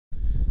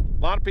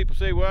lot of people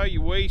say, well,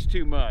 you waste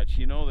too much,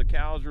 you know, the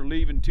cows are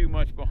leaving too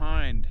much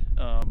behind.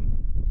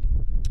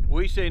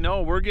 We say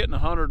no, we're getting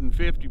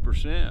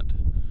 150%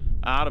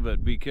 out of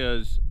it,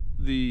 because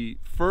the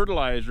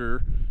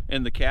fertilizer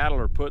and the cattle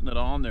are putting it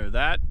on there.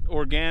 That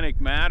organic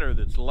matter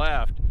that's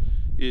left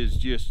is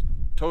just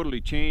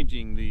totally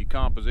changing the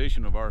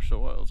composition of our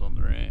soils on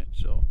the ranch.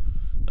 So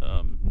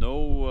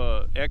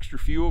no extra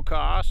fuel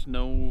costs,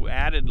 no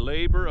added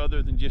labor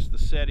other than just the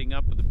setting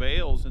up of the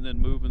bales and then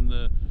moving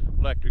the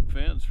electric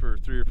fence for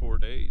 3 or 4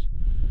 days.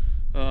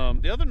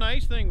 The other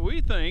nice thing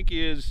we think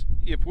is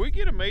if we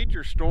get a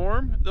major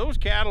storm, those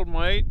cattle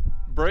might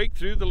break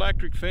through the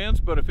electric fence,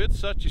 but if it's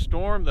such a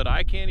storm that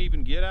I can't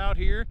even get out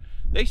here,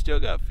 they still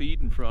got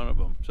feed in front of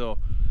them. So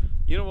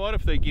you know what,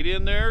 if they get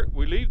in there,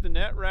 we leave the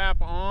net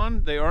wrap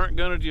on. They aren't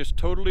going to just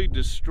totally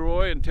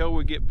destroy until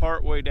we get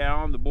part way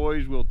down. The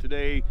boys will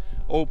today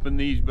open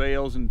these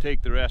bales and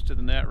take the rest of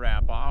the net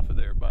wrap off of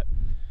there. But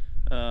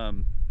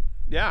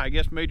yeah, I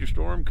guess major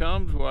storm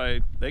comes,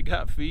 why, they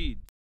got feed.